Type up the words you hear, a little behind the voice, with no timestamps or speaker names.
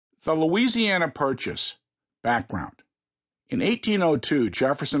The Louisiana Purchase. Background. In 1802,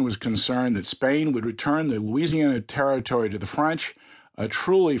 Jefferson was concerned that Spain would return the Louisiana territory to the French, a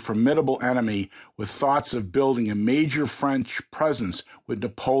truly formidable enemy with thoughts of building a major French presence with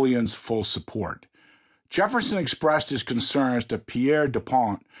Napoleon's full support. Jefferson expressed his concerns to Pierre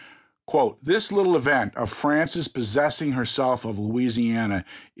Dupont, quote, "This little event of France's possessing herself of Louisiana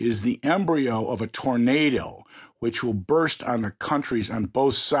is the embryo of a tornado which will burst on the countries on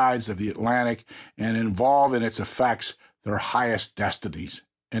both sides of the Atlantic and involve in its effects their highest destinies."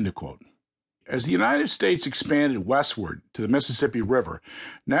 End of quote. As the United States expanded westward to the Mississippi River,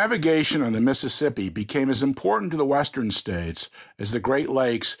 navigation on the Mississippi became as important to the western states as the Great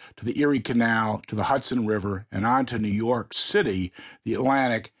Lakes to the Erie Canal to the Hudson River and on to New York City, the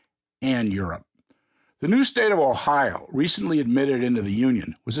Atlantic, and Europe. The new state of Ohio, recently admitted into the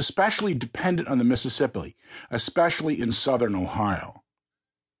Union, was especially dependent on the Mississippi, especially in southern Ohio.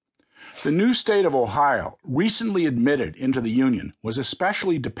 The new state of Ohio, recently admitted into the Union, was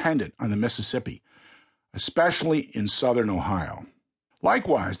especially dependent on the Mississippi, especially in southern Ohio.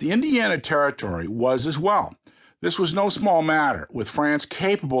 Likewise, the Indiana Territory was as well. This was no small matter, with France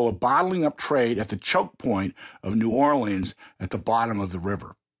capable of bottling up trade at the choke point of New Orleans at the bottom of the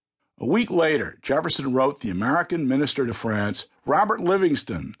river. A week later, Jefferson wrote the American minister to France, Robert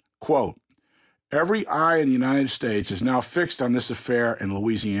Livingston, quote, "Every eye in the United States is now fixed on this affair in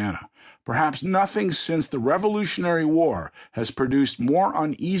Louisiana. Perhaps nothing since the Revolutionary War has produced more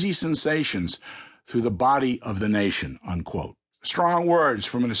uneasy sensations through the body of the nation," unquote. Strong words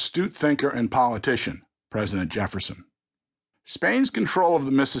from an astute thinker and politician, President Jefferson. Spain's control of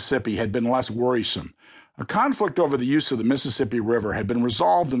the Mississippi had been less worrisome. A conflict over the use of the Mississippi River had been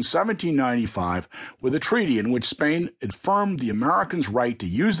resolved in 1795 with a treaty in which Spain affirmed the Americans' right to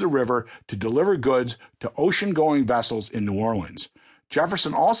use the river to deliver goods to ocean-going vessels in New Orleans.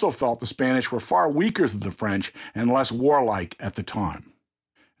 Jefferson also felt the Spanish were far weaker than the French and less warlike at the time.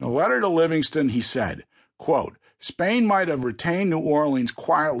 In a letter to Livingston, he said, quote, "Spain might have retained New Orleans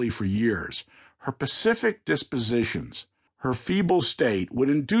quietly for years. Her pacific dispositions, her feeble state would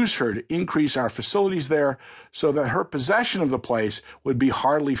induce her to increase our facilities there so that her possession of the place would be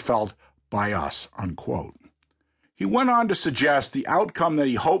hardly felt by us," unquote. He went on to suggest the outcome that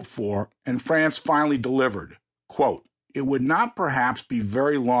he hoped for and France finally delivered. Quote, "It would not perhaps be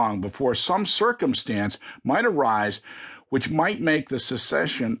very long before some circumstance might arise which might make the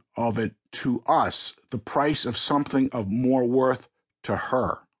cession of it to us the price of something of more worth to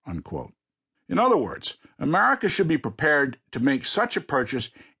her," unquote. In other words, America should be prepared to make such a purchase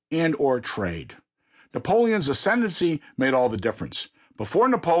and or trade. Napoleon's ascendancy made all the difference. Before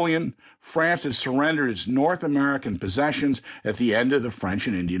Napoleon, France had surrendered its North American possessions at the end of the French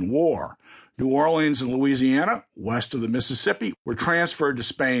and Indian War. New Orleans and Louisiana, west of the Mississippi, were transferred to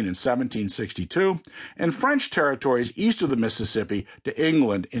Spain in 1762, and French territories east of the Mississippi to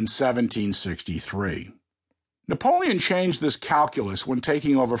England in 1763. Napoleon changed this calculus when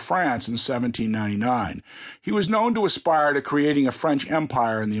taking over France in 1799. He was known to aspire to creating a French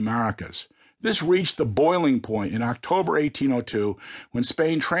empire in the Americas. This reached the boiling point in October 1802 when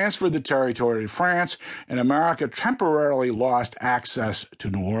Spain transferred the territory to France and America temporarily lost access to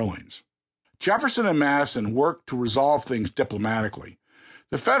New Orleans. Jefferson and Madison worked to resolve things diplomatically.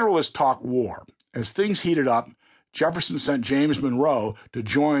 The Federalists talked war. As things heated up, Jefferson sent James Monroe to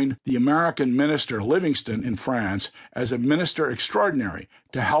join the American minister Livingston in France as a minister extraordinary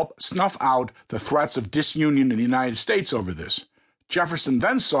to help snuff out the threats of disunion in the United States over this. Jefferson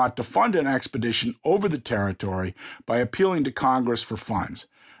then sought to fund an expedition over the territory by appealing to Congress for funds.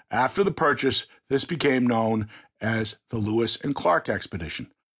 After the purchase, this became known as the Lewis and Clark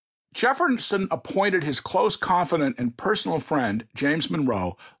Expedition. Jefferson appointed his close confidant and personal friend, James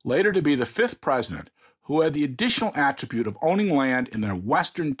Monroe, later to be the 5th president, who had the additional attribute of owning land in the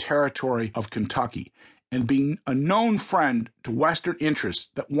western territory of Kentucky and being a known friend to Western interests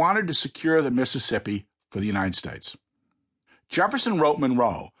that wanted to secure the Mississippi for the United States. Jefferson wrote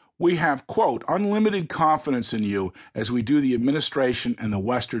Monroe, "We have, quote, unlimited confidence in you as we do the administration and the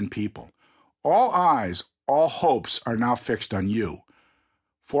Western people. All eyes, all hopes are now fixed on you.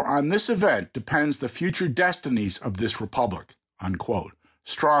 For on this event depends the future destinies of this republic," unquote.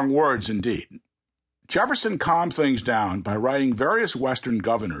 Strong words indeed. Jefferson calmed things down by writing various Western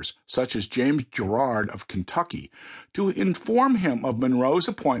governors, such as James Girard of Kentucky, to inform him of Monroe's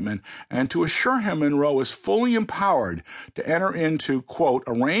appointment and to assure him Monroe is fully empowered to enter into, quote,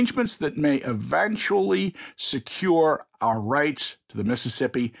 arrangements that may eventually secure our rights to the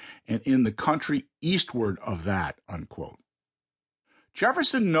Mississippi and in the country eastward of that, unquote.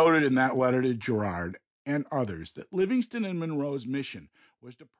 Jefferson noted in that letter to Girard and others that Livingston and Monroe's mission was to